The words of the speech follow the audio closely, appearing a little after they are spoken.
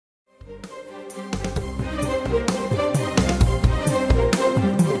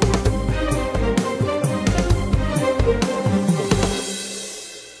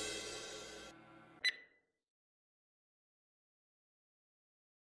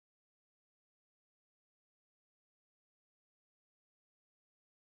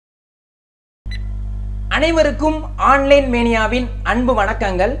அனைவருக்கும் ஆன்லைன் மேனியாவின் அன்பு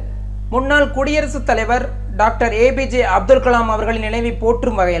வணக்கங்கள். முன்னாள் குடியரசுத் தலைவர் டாக்டர் ஏபிஜே அப்துல் கலாம் அவர்களின் நினைவை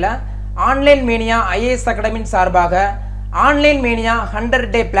போற்றும் வகையில் ஆன்லைன் மேனியா ஐஏஎஸ் அகாடமியின் சார்பாக ஆன்லைன் மேனியா 100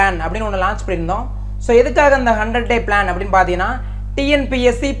 டே பிளான் அப்படின்னு ஒன்று லான்ச் பண்ணியிருந்தோம். ஸோ எதுக்காக அந்த 100 டே பிளான் அப்படின்னு பார்த்தீங்கன்னா,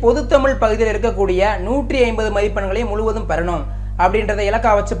 டிஎன்பிஎஸ்சி பொதுத்தமிழ் பகுதியில் இருக்கக்கூடிய 150 மதிப்பெண்களை முழுவதும் பெறணும் அப்படின்றத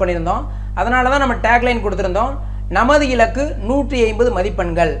இலக்காக வச்சு பண்ணியிருந்தோம். அதனால தான் நம்ம டேக்லைன் கொடுத்துருந்தோம், நமது இலக்கு 150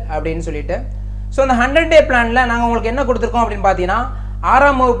 மதிப்பெண்கள் அப்படின்னு சொல்லிட்டு. ஸோ அந்த 100 டே பிளானில் நாங்கள் உங்களுக்கு என்ன கொடுத்துருக்கோம் அப்படின்னு பார்த்தீங்கன்னா,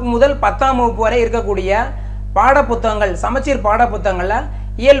 6ஆம் வகுப்பு முதல் 10ஆம் வகுப்பு வரை இருக்கக்கூடிய பாட புத்தகங்கள், சமச்சீர் பாட புத்தகங்களில்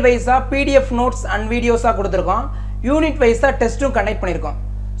இயல் வைஸாக பிடிஎஃப் நோட்ஸ் அண்ட் வீடியோஸாக கொடுத்துருக்கோம். யூனிட் வைஸாக டெஸ்ட்டும் கண்டக்ட் பண்ணியிருக்கோம்.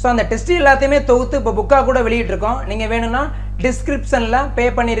 ஸோ அந்த டெஸ்ட் எல்லாத்தையுமே தொகுத்து இப்போ புக்காக கூட வெளியிட்டிருக்கோம். நீங்கள் வேணும்னா டிஸ்கிரிப்ஷனில் பே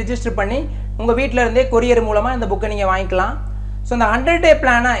பண்ணி ரிஜிஸ்டர் பண்ணி உங்கள் வீட்டில் இருந்தே கொரியர் மூலமாக இந்த புக்கை நீங்கள் வாங்கிக்கலாம். ஸோ அந்த 100 டே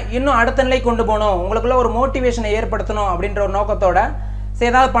பிளானை இன்னும் அடுத்த நிலை கொண்டு போகணும், உங்களுக்குள்ள ஒரு மோட்டிவேஷனை ஏற்படுத்தணும் அப்படின்ற ஒரு நோக்கத்தோட சரி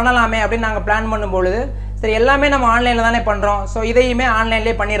ஏதாவது பண்ணலாமே அப்படின்னு நாங்கள் பிளான் பண்ணும்பொழுது, சரி எல்லாமே நம்ம ஆன்லைனில் தானே பண்ணுறோம், ஸோ இதையுமே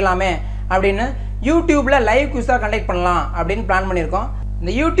ஆன்லைன்லேயே பண்ணிடலாமே அப்படின்னு யூடியூப்பில் லைவ் குவிஸாக கண்டக்ட் பண்ணலாம் அப்படின்னு பிளான் பண்ணியிருக்கோம்.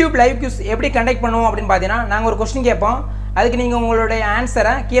 இந்த யூடியூப் லைவ் குவிஸ் எப்படி கண்டக்ட் பண்ணுவோம் அப்படின்னு பார்த்தீங்கன்னா, நாங்கள் ஒரு கொஸ்டின் கேட்போம், அதுக்கு நீங்கள் உங்களுடைய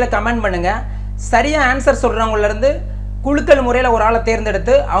ஆன்சரை கீழே கமெண்ட் பண்ணுங்கள். சரியாக ஆன்சர் சொல்கிறவங்களிருந்து குழுக்கள் முறையில் ஒரு ஆளை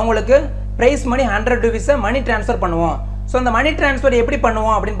தேர்ந்தெடுத்து அவங்களுக்கு ப்ரைஸ் மணி 100 ரூபீஸை மணி ட்ரான்ஸ்ஃபர் பண்ணுவோம். ஸோ அந்த மணி ட்ரான்ஸ்ஃபர் எப்படி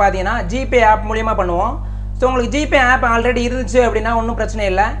பண்ணுவோம் அப்படின்னு பார்த்தீங்கன்னா, ஜிபே ஆப் மூலியமாக பண்ணுவோம். ஸோ உங்களுக்கு ஜிபே ஆப் ஆல்ரெடி இருந்துச்சு அப்படின்னா ஒன்றும் பிரச்சனை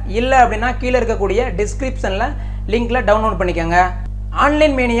இல்லை அப்படின்னா கீழே இருக்கக்கூடிய டிஸ்கிரிப்ஷனில் லிங்க்கில் டவுன்லோட் பண்ணிக்கோங்க.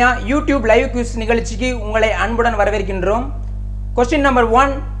 Online mania YouTube live quiz நிகழ்ச்சிக்கு உங்களை அன்புடன் வரவேற்கின்றோம். கொஸ்டின் நம்பர்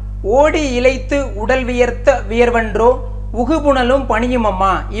 1, ஓடி இளைத்து உடல் வியர்த்த வியர்வன்றோ உகுபுணலும் பணியும்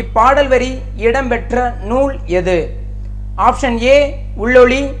அம்மா இப்பாடல் வரி இடம்பெற்ற நூல் எது? ஆப்ஷன் ஏ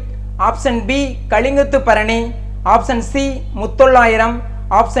உள்ளொளி, ஆப்ஷன் பி கலிங்கத்து Bharani, option C Muthollayiram,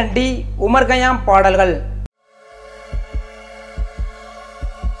 option D உமர்கயாம் பாடல்கள்.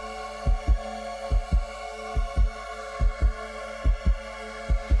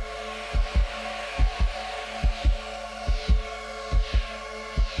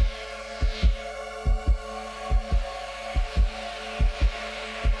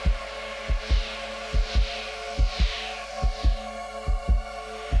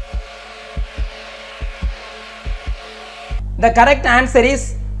 The correct answer is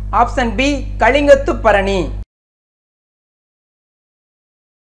option B கலிங்கத்து பரணி.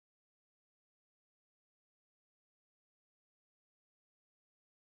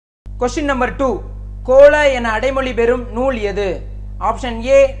 Question number 2, கோல என அடைமொழி பெறும் நூல் எது? ஆப்ஷன்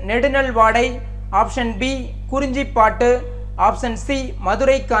ஏ நெடுநல் வாடை, option B Kurinjipattu, option C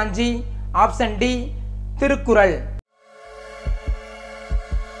Madurai Kanchi, option D Thirukkural.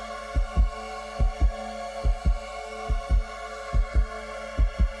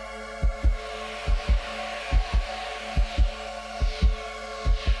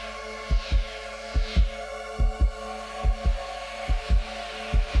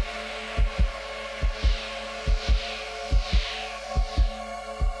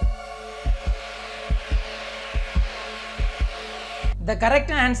 The correct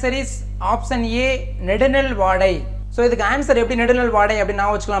answer is option A நெடுநல் வாடை. ஸோ இதுக்கு ஆன்சர் எப்படி நெடுநல் வாடை அப்படின்னு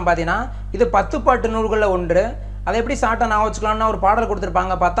நான் வச்சுக்கலாம் பார்த்தீங்கன்னா, இது 10 பாட்டு நூல்களில் ஒன்று. அதை எப்படி ஷார்ட்டாக நான் வச்சுக்கலாம்னா, ஒரு பாடல்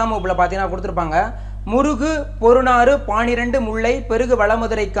கொடுத்துருப்பாங்க 10ஆம் வகுப்பில் பார்த்தீங்கன்னா கொடுத்துருப்பாங்க, முருகு பொருநாறு 12 முல்லை பெருகு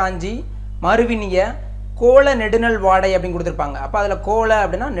வளமுதுரை காஞ்சி மறுவினிய கோல நெடுநல் வாடை அப்படின்னு கொடுத்துருப்பாங்க. அப்போ அதில் கோல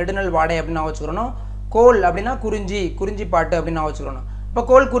அப்படின்னா நெடுநல் வாடை அப்படின்னு நான் வச்சுக்கிறோம். கோல் அப்படின்னா குறிஞ்சி பாட்டு அப்படின்னு நான் வச்சுக்கிறோம். இப்போ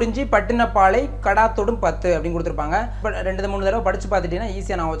கோல் குறிஞ்சி பட்டினப்பாலை கடாத்தொடும் 10 அப்படின்னு கொடுத்துருப்பாங்க. இப்போ 2-3 தடவை படித்து பார்த்துட்டீங்கன்னா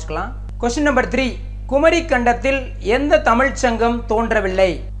ஈஸியாக நான் வச்சுக்கலாம். கொஸ்டின் நம்பர் 3, குமரி கண்டத்தில் எந்த தமிழ் சங்கம் தோன்றவில்லை?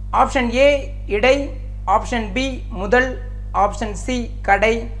 ஆப்ஷன் ஏ இடை, ஆப்ஷன் பி முதல், ஆப்ஷன் சி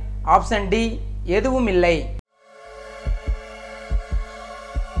கடை, ஆப்ஷன் டி எதுவும் இல்லை.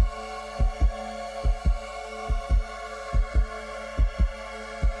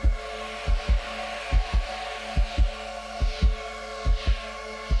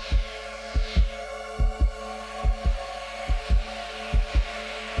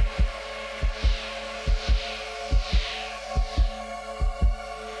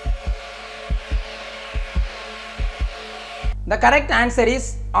 The correct answer is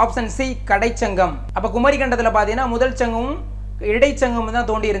option C கடைச்சங்கம். அப்போ குமரி கண்டத்தில் பார்த்தீங்கன்னா முதல் சங்கமும் இடைச்சங்கமும் தான்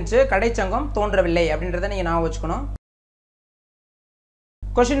தோண்டி இருந்துச்சு, கடைச்சங்கம் தோன்றவில்லை அப்படின்றத நீங்கள் ஞாபகம் வச்சுக்கணும்.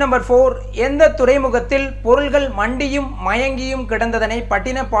 கொஸ்டின் நம்பர் 4, எந்த துறைமுகத்தில் பொருள்கள் மண்டியும் மயங்கியும் கிடந்ததனை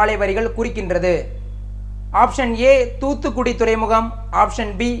பட்டினப்பாலை வரிகள் குறிக்கின்றது? ஆப்ஷன் ஏ தூத்துக்குடி துறைமுகம்,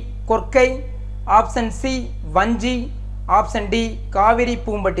 option B Korkai, option C வஞ்சி, option D Kaveri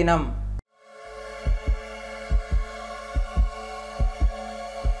Poompattinam.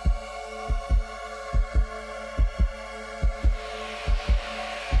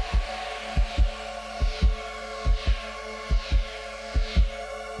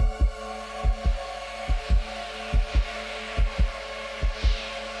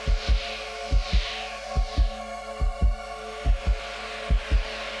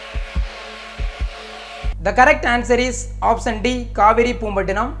 The correct answer is option D, Kaveri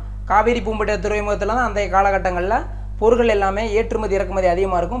Poompattinam. Kaveri பூம்பட்டின துறைமுகத்தில் தான் அந்த காலகட்டங்களில் பொருட்கள் எல்லாமே ஏற்றுமதி இறக்குமதி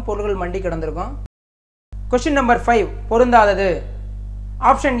அதிகமாக இருக்கும், பொருட்கள் மண்டி கிடந்திருக்கும். Question number 5 பொருந்தாதது.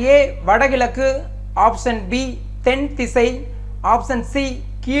 ஆப்ஷன் ஏ வடகிழக்கு, ஆப்ஷன் பி தென் திசை, option C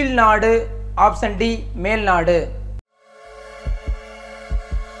கீழ்நாடு, option D மேல்நாடு.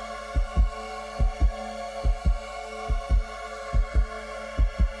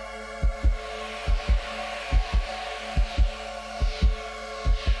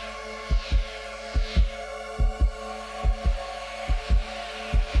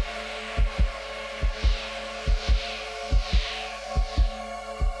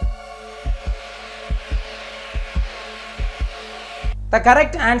 The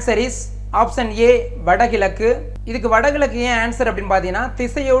correct answer is option A வடகிழக்கு. இதுக்கு வடகிழக்கு ஏன் ஆன்சர் அப்படின்னு பார்த்தீங்கன்னா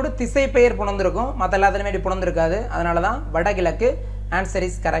திசையோடு திசை பெயர் புணர்ந்திருக்கும், மற்ற எல்லாத்துலையுமே இப்படி புணர்ந்திருக்காது, அதனால தான் வடகிழக்கு. Answer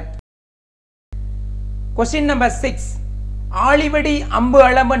is correct. Question number 6 ஆழிவடி அம்பு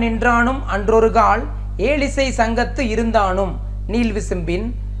அளம்ப நின்றானும் அன்றொரு கால் ஏழிசை சங்கத்து இருந்தானும் நீல் விசும்பின்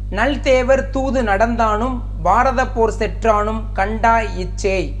நல்தேவர் தூது நடந்தானும் பாரத போர் செற்றானும் கண்டாய்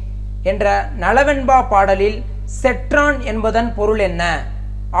இச்சே என்ற நலவெண்பா பாடலில் செற்றான் என்பதன் பொருள் என்ன?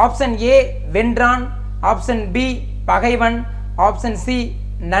 ஆப்ஷன் ஏ வென்றான், ஆப்ஷன் பி பகைவன், ஆப்ஷன் சி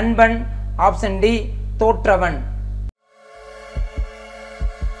நண்பன், option D தோற்றவன்.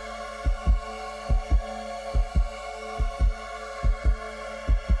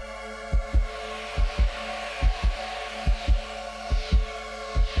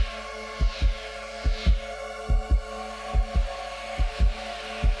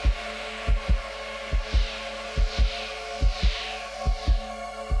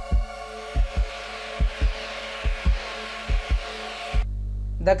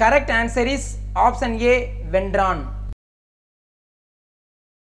 The correct answer is option A வென்றான்.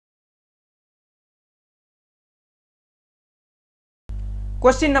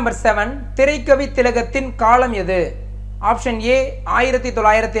 Question number 7 திரைக்கவி திலகத்தின் காலம் எது? ஆப்ஷன் ஏ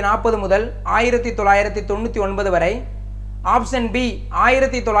 1940 முதல் 1999 வரை, ஆப்ஷன் பி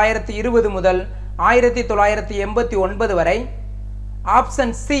 1920 முதல் 1989 வரை,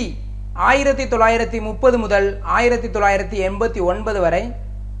 ஆப்ஷன் சி 1930 முதல் 1989 வரை,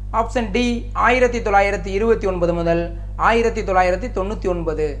 ஆப்ஷன் டி 1929 முதல்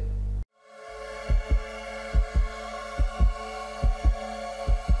 1999.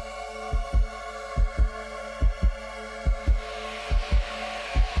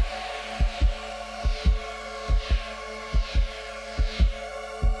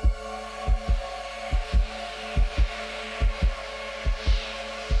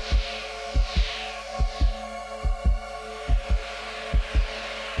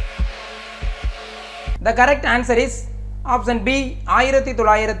 The correct answer is option B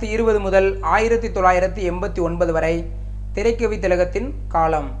 1920 முதல் 1989 வரை திரைக்கவி திலகத்தின்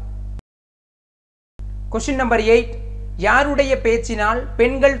காலம். Question number 8 யாருடைய பேச்சினால்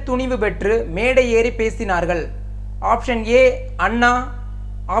பெண்கள் துணிவு பெற்று மேடை ஏறி பேசினார்கள்? Option A Anna,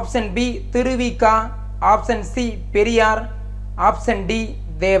 option B Thiruvika, option C Periyar, option D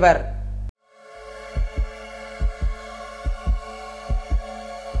Thevar.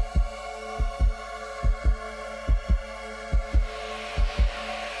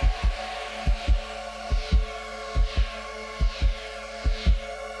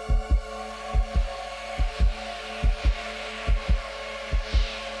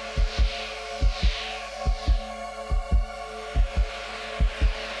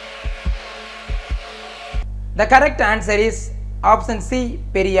 The correct answer is option C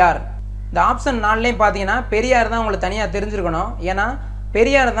Periyar. இந்த ஆப்ஷன் 4லையும் பார்த்தீங்கன்னா பெரியார் தான் உங்களுக்கு தனியாக தெரிஞ்சிருக்கணும். ஏன்னா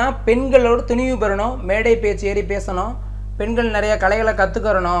பெரியார் தான் பெண்களோடு துணிவு பெறணும், மேடை பேச்சு ஏறி பேசணும், பெண்கள் நிறைய கலைகளை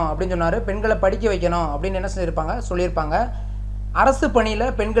கற்றுக்கறணும் அப்படின்னு சொன்னார், பெண்களை படிக்க வைக்கணும் அப்படின்னு என்ன சொல்லியிருப்பாங்க. அரசு பணியில்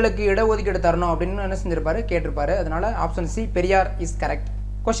பெண்களுக்கு இடஒதுக்கீடு தரணும் அப்படின்னு என்ன செஞ்சிருப்பாரு, கேட்டிருப்பாரு. அதனால option C Periyar is correct.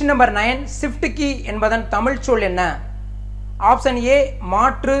 Question number 9 shift key என்பதன் தமிழ் சொல் என்ன? ஆப்ஷன் ஏ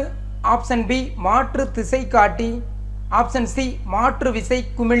மாற்று, ஆப்ஷன் பி மாற்று திசை காட்டி, ஆப்ஷன் சி மாற்று விசை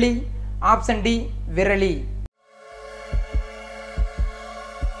குமிழி, ஆப்ஷன் டி விரலி.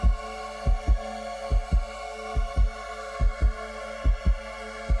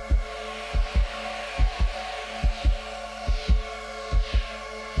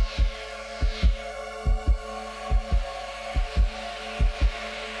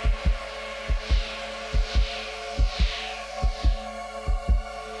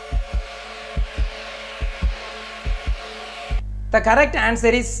 The correct answer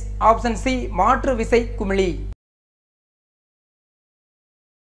is option C மாற்று விசை குமிழி.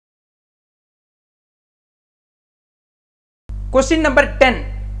 Question number 10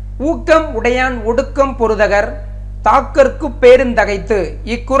 ஊக்கம் உடையான் ஒடுக்கம் பொருதகர் தாக்கற்கு பேருந்தகைத்து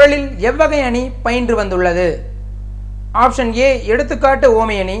இக்குறளில் எவ்வகை அணி பயின்று வந்துள்ளது? ஆப்ஷன் ஏ எடுத்துக்காட்டு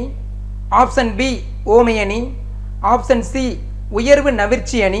ஓமையணி, ஆப்ஷன் பி ஓமையணி, ஆப்ஷன் சி உயர்வு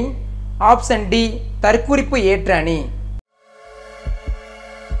நவிர்ச்சி அணி, ஆப்ஷன் டி தற்குறிப்பு ஏற்ற அணி.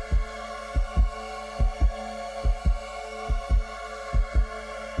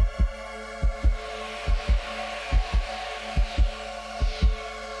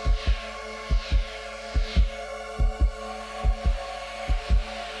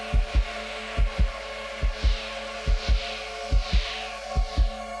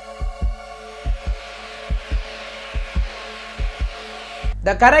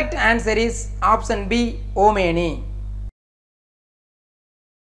 The correct answer is option B ஓமையணி.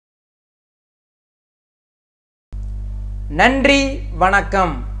 நன்றி,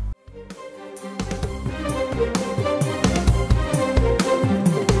 வணக்கம்.